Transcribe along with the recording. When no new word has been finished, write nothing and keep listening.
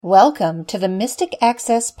Welcome to the Mystic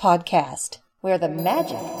Access Podcast, where the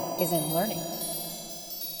magic is in learning.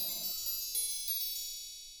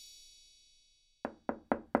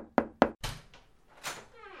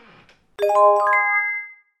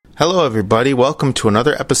 Hello, everybody. Welcome to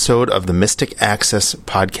another episode of the Mystic Access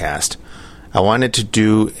Podcast. I wanted to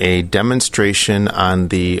do a demonstration on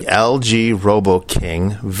the LG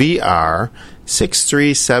RoboKing VR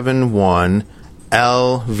 6371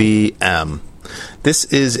 LVM. This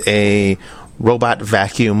is a robot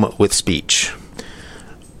vacuum with speech.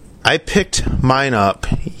 I picked mine up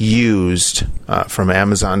used from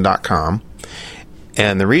Amazon.com.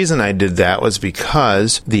 And the reason I did that was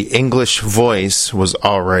because the English voice was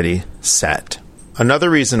already set. Another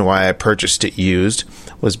reason why I purchased it used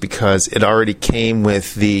was because it already came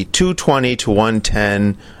with the 220 to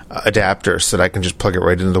 110 adapter, so that I can just plug it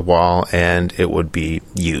right into the wall and it would be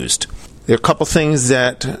used. There are a couple things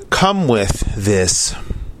that come with this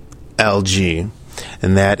LG,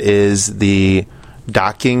 and that is the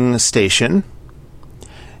docking station,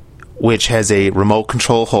 which has a remote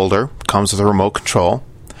control holder, comes with a remote control,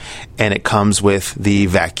 and it comes with the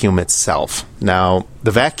vacuum itself. Now,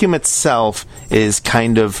 the vacuum itself is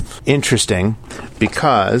kind of interesting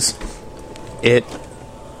because it...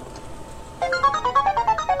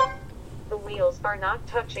 The wheels are not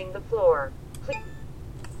touching the floor.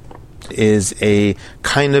 Is a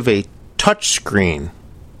kind of a touch screen.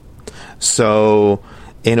 So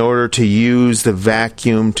in order to use the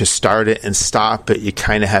vacuum to start it and stop it, you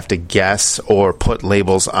kind of have to guess or put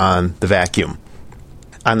labels on the vacuum.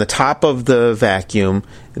 On the top of the vacuum,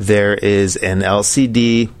 there is an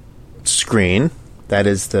LCD screen. That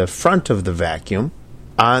is the front of the vacuum.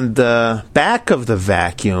 On the back of the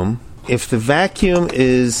vacuum, if the vacuum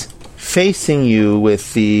is facing you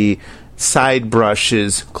with the side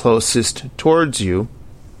brushes closest towards you,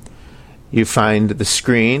 you find the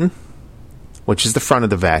screen, which is the front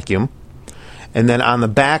of the vacuum. And then on the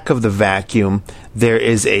back of the vacuum, there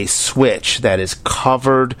is a switch that is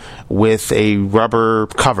covered with a rubber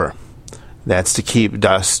cover. That's to keep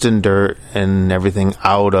dust and dirt and everything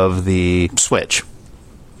out of the switch.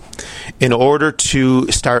 In order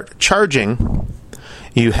to start charging,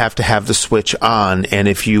 you have to have the switch on. And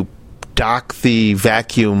if you dock the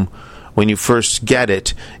vacuum when you first get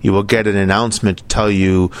it, you will get an announcement to tell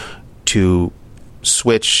you to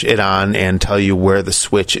switch it on and tell you where the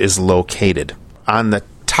switch is located. On the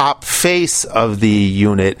top face of the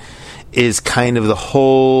unit is kind of the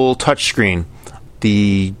whole touchscreen.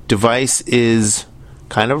 The device is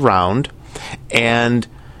kind of round, and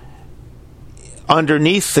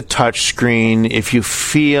underneath the touchscreen, if you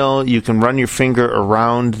feel, you can run your finger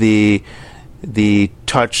around the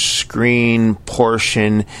touch screen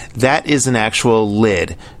portion. That is an actual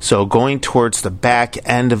lid. So going towards the back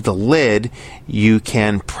end of the lid, you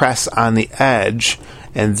can press on the edge,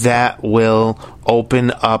 and that will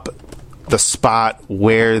open up the spot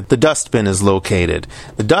where the dustbin is located.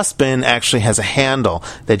 The dustbin actually has a handle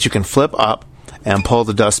that you can flip up and pull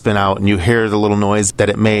the dustbin out, and you hear the little noise that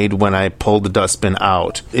it made when I pulled the dustbin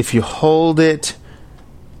out. If you hold it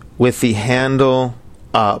with the handle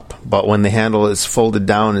up, but when the handle is folded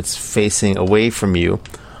down, it's facing away from you,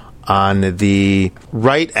 on the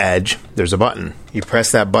right edge, there's a button. You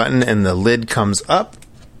press that button and the lid comes up,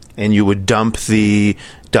 and you would dump the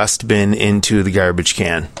dustbin into the garbage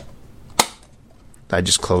can. I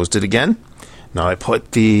just closed it again. Now I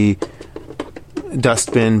put the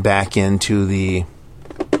dustbin back into the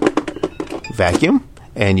vacuum,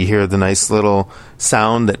 and you hear the nice little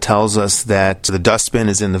sound that tells us that the dustbin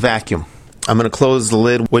is in the vacuum. I'm going to close the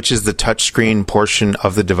lid, which is the touchscreen portion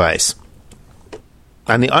of the device.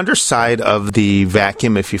 On the underside of the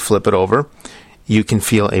vacuum, if you flip it over, you can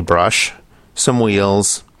feel a brush, some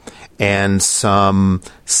wheels, and some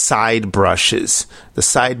side brushes. The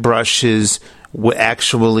side brushes will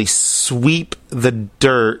actually sweep the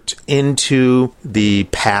dirt into the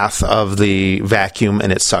path of the vacuum,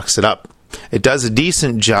 and it sucks it up. It does a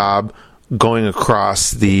decent job going across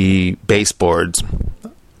the baseboards.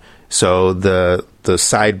 So the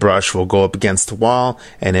side brush will go up against the wall,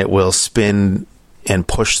 and it will spin and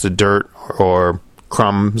push the dirt or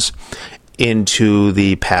crumbs into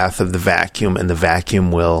the path of the vacuum, and the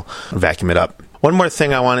vacuum will vacuum it up. One more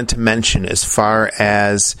thing I wanted to mention as far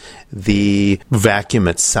as the vacuum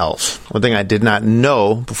itself. One thing I did not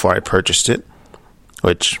know before I purchased it,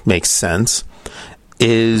 which makes sense,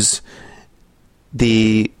 is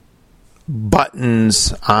the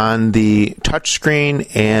buttons on the touchscreen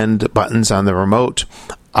and buttons on the remote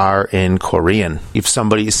are in Korean. If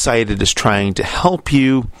somebody's sighted is trying to help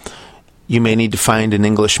you, you may need to find an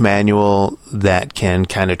English manual that can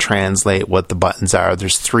kind of translate what the buttons are.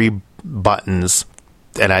 There's 3 buttons,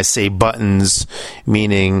 and I say buttons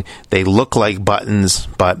meaning they look like buttons,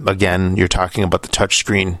 but again, you're talking about the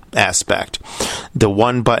touchscreen aspect. The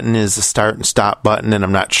one button is the start and stop button, and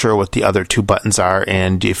I'm not sure what the other 2 buttons are.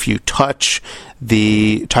 And if you touch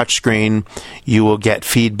the touchscreen, you will get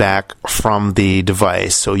feedback from the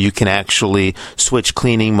device. So you can actually switch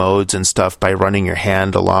cleaning modes and stuff by running your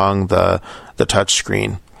hand along the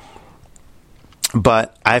touchscreen.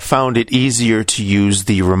 But I found it easier to use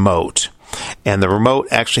the remote. And the remote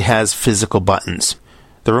actually has physical buttons.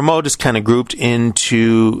 The remote is kind of grouped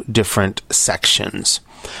into different sections.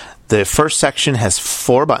 The first section has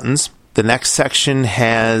 4 buttons. The next section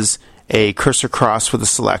has a cursor cross with a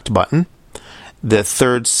select button. The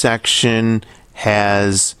third section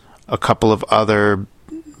has a couple of other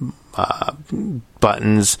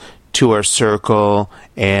buttons, to our circle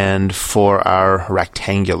and for our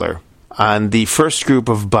rectangular. On the first group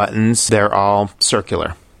of buttons, they're all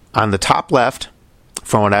circular. On the top left,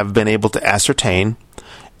 from what I've been able to ascertain,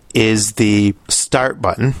 is the start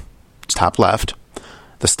button, top left.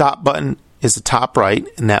 The stop button is the top right,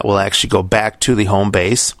 and that will actually go back to the home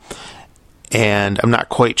base. And I'm not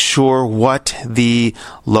quite sure what the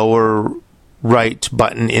lower right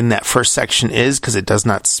button in that first section is because it does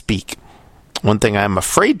not speak. One thing I'm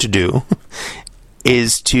afraid to do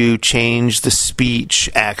is to change the speech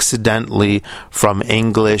accidentally from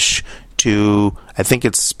English to, I think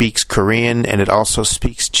it speaks Korean, and it also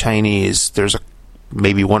speaks Chinese. There's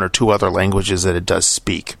maybe 1 or 2 other languages that it does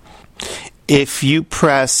speak. If you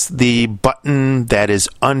press the button that is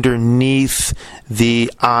underneath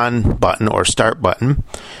the on button or start button,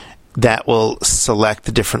 that will select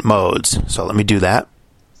the different modes. So let me do that.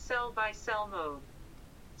 Cell by cell mode.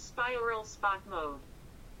 Spiral spot mode.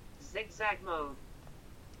 Zigzag mode.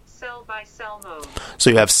 Cell by cell mode. So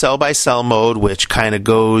you have cell by cell mode, which kind of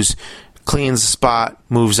goes, cleans a spot,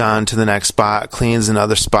 moves on to the next spot, cleans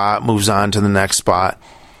another spot, moves on to the next spot.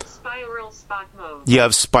 Spiral spot mode. You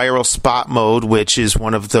have spiral spot mode, which is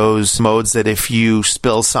one of those modes that if you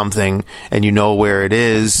spill something and you know where it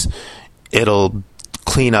is, it'll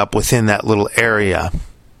clean up within that little area.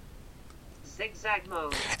 Zigzag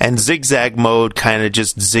mode. And zigzag mode kind of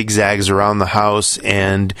just zigzags around the house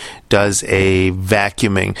and does a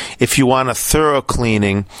vacuuming. If you want a thorough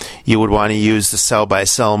cleaning, you would want to use the cell by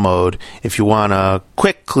cell mode. If you want a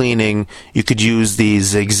quick cleaning, you could use the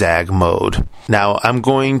zigzag mode. Now, I'm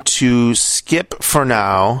going to skip for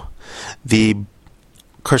now the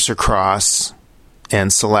cursor cross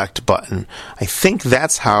and select button. I think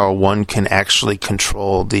that's how one can actually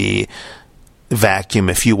control the vacuum.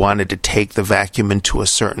 If you wanted to take the vacuum into a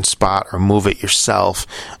certain spot or move it yourself,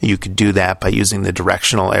 you could do that by using the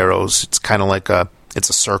directional arrows. It's kind of like it's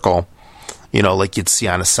a circle, like you'd see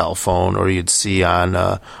on a cell phone or you'd see on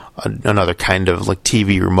another kind of like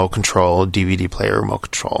TV remote control, DVD player remote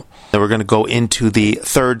control. Then we're going to go into the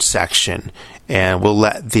third section, and we'll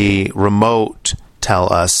let the remote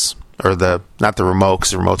tell us, or not the remote,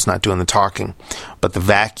 because the remote's not doing the talking, but the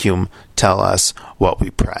vacuum tell us what we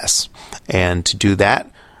press. And to do that,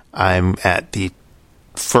 I'm at the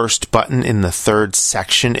first button in the third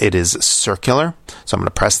section. It is circular, so I'm going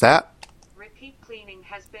to press that. Repeat cleaning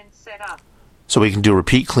has been set up. So we can do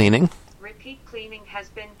repeat cleaning. Repeat cleaning has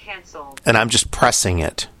been cancelled. And I'm just pressing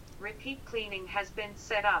it. Repeat cleaning has been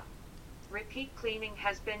set up. Repeat cleaning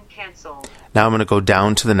has been cancelled. Now I'm going to go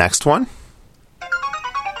down to the next one.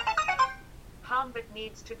 HomeBot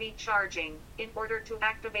needs to be charging in order to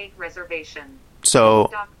activate reservation. So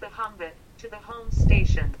dock the HomeBot to the home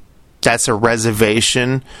station. That's a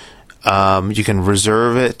reservation. You can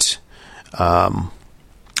reserve it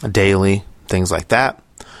daily, things like that.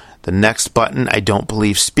 The next button I don't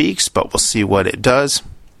believe speaks, but we'll see what it does.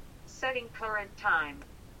 Setting current time.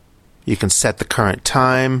 You can set the current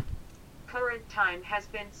time. Current time has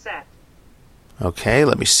been set. Okay,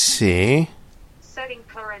 let me see. Setting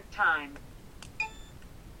current time.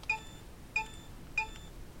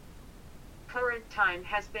 Current time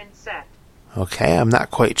has been set. Okay, I'm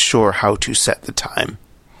not quite sure how to set the time.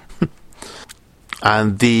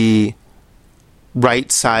 On the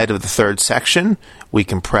right side of the third section, we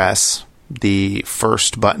can press the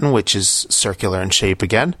first button, which is circular in shape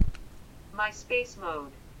again. My space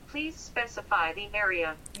mode. Please specify the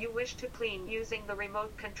area you wish to clean using the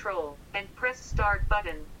remote control and press start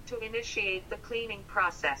button to initiate the cleaning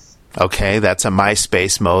process. Okay, that's a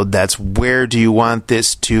MySpace mode. That's where do you want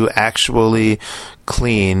this to actually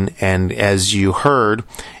clean. And as you heard,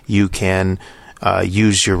 you can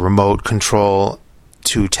use your remote control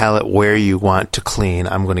to tell it where you want to clean.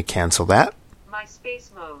 I'm going to cancel that. My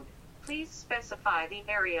space mode. Please specify the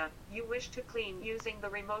area you wish to clean using the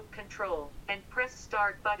remote control and press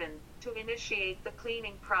Start button to initiate the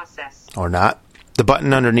cleaning process. Or not. The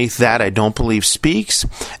button underneath that I don't believe speaks.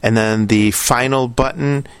 And then the final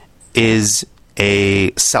button is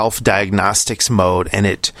a self-diagnostics mode, and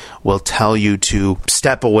it will tell you to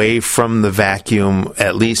step away from the vacuum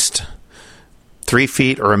at least 3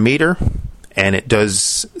 feet or a meter, and it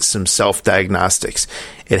does some self-diagnostics.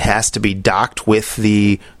 It has to be docked with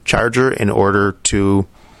the charger in order to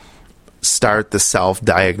start the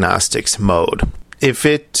self-diagnostics mode. If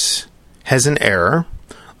it has an error,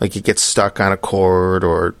 like it gets stuck on a cord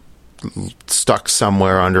or stuck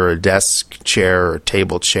somewhere under a desk chair or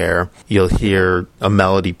table chair, you'll hear a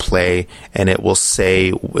melody play, and it'll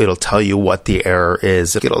tell you what the error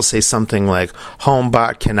is. It'll say something like,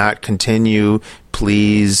 "HomeBot cannot continue.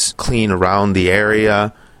 Please clean around the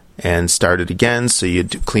area," and start it again. So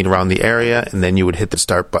you'd clean around the area, and then you would hit the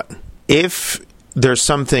start button. If there's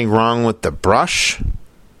something wrong with the brush,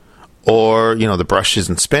 or the brush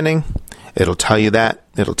isn't spinning, it'll tell you that.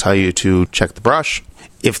 It'll tell you to check the brush.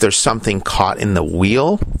 If there's something caught in the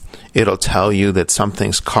wheel, it'll tell you that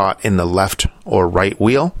something's caught in the left or right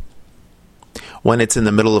wheel. When it's in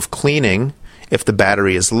the middle of cleaning, if the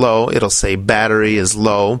battery is low, it'll say battery is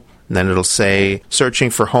low, and then it'll say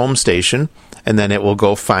searching for home station, and then it will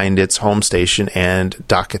go find its home station and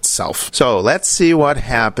dock itself. So let's see what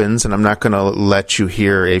happens, and I'm not going to let you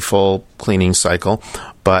hear a full cleaning cycle,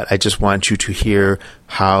 but I just want you to hear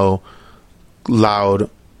how loud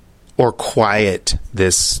or quiet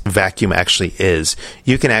this vacuum actually is.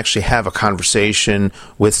 You can actually have a conversation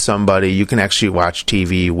with somebody. You can actually watch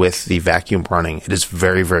TV with the vacuum running. It is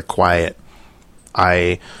very, very quiet.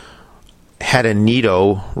 I had a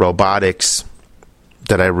Neato Robotics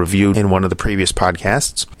that I reviewed in one of the previous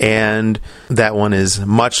podcasts, and that one is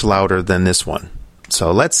much louder than this one.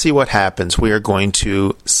 So let's see what happens. We are going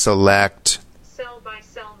to select Cell by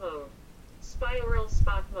cell mode. Spiral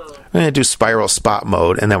spot mode. I'm going to do spiral spot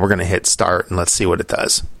mode, and then we're going to hit start, and let's see what it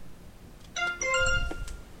does.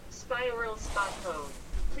 Spiral spot mode.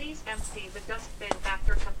 Please empty the dustbin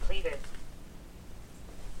after completed.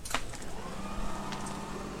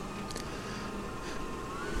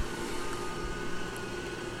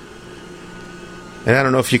 And I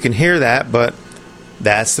don't know if you can hear that, but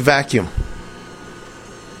that's the vacuum.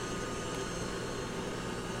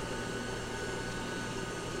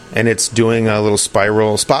 And it's doing a little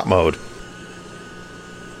spiral spot mode.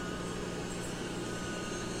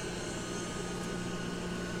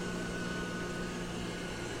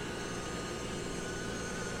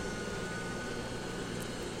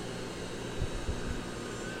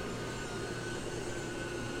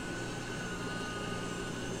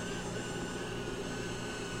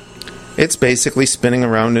 It's basically spinning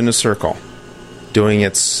around in a circle, doing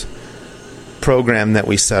its program that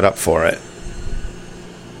we set up for it.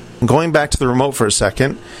 Going back to the remote for a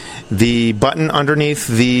second, the button underneath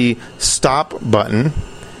the stop button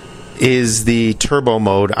is the turbo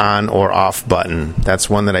mode on or off button. That's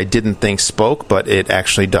one that I didn't think spoke, but it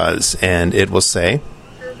actually does. And it will say,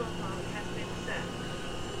 Turbo mode has been set.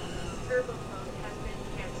 Turbo mode has been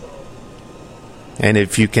canceled. and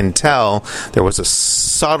if you can tell, there was a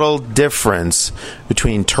subtle difference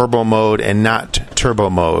between turbo mode and not turbo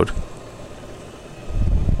mode.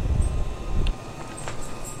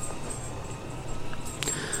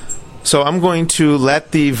 So I'm going to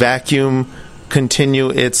let the vacuum continue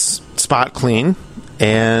its spot clean,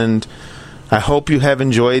 and I hope you have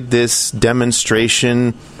enjoyed this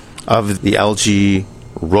demonstration of the LG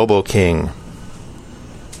RoboKing.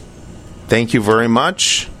 Thank you very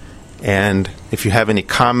much, and if you have any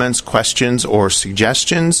comments, questions, or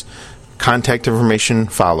suggestions, contact information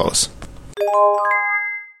follows.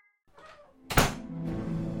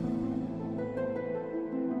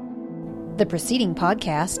 The preceding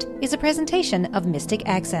podcast is a presentation of Mystic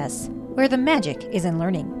Access, where the magic is in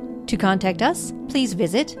learning. To contact us, please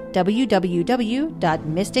visit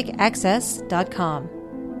www.mysticaccess.com.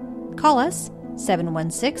 Call us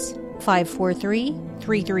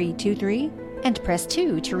 716-543-3323 and press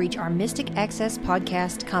 2 to reach our Mystic Access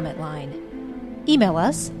podcast comment line. Email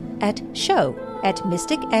us at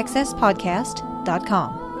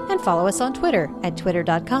show@mysticaccesspodcast.com and follow us on Twitter at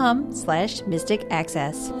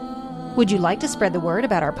twitter.com/mysticaccess. Would you like to spread the word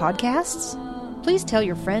about our podcasts? Please tell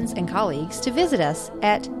your friends and colleagues to visit us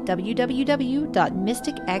at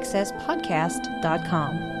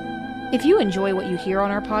www.mysticaccesspodcast.com. If you enjoy what you hear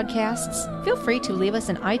on our podcasts, feel free to leave us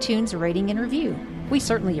an iTunes rating and review. We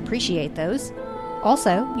certainly appreciate those.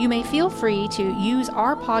 Also, you may feel free to use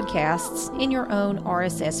our podcasts in your own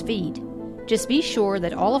RSS feed. Just be sure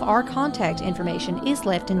that all of our contact information is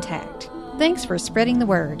left intact. Thanks for spreading the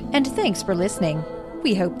word, and thanks for listening.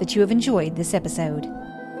 We hope that you have enjoyed this episode.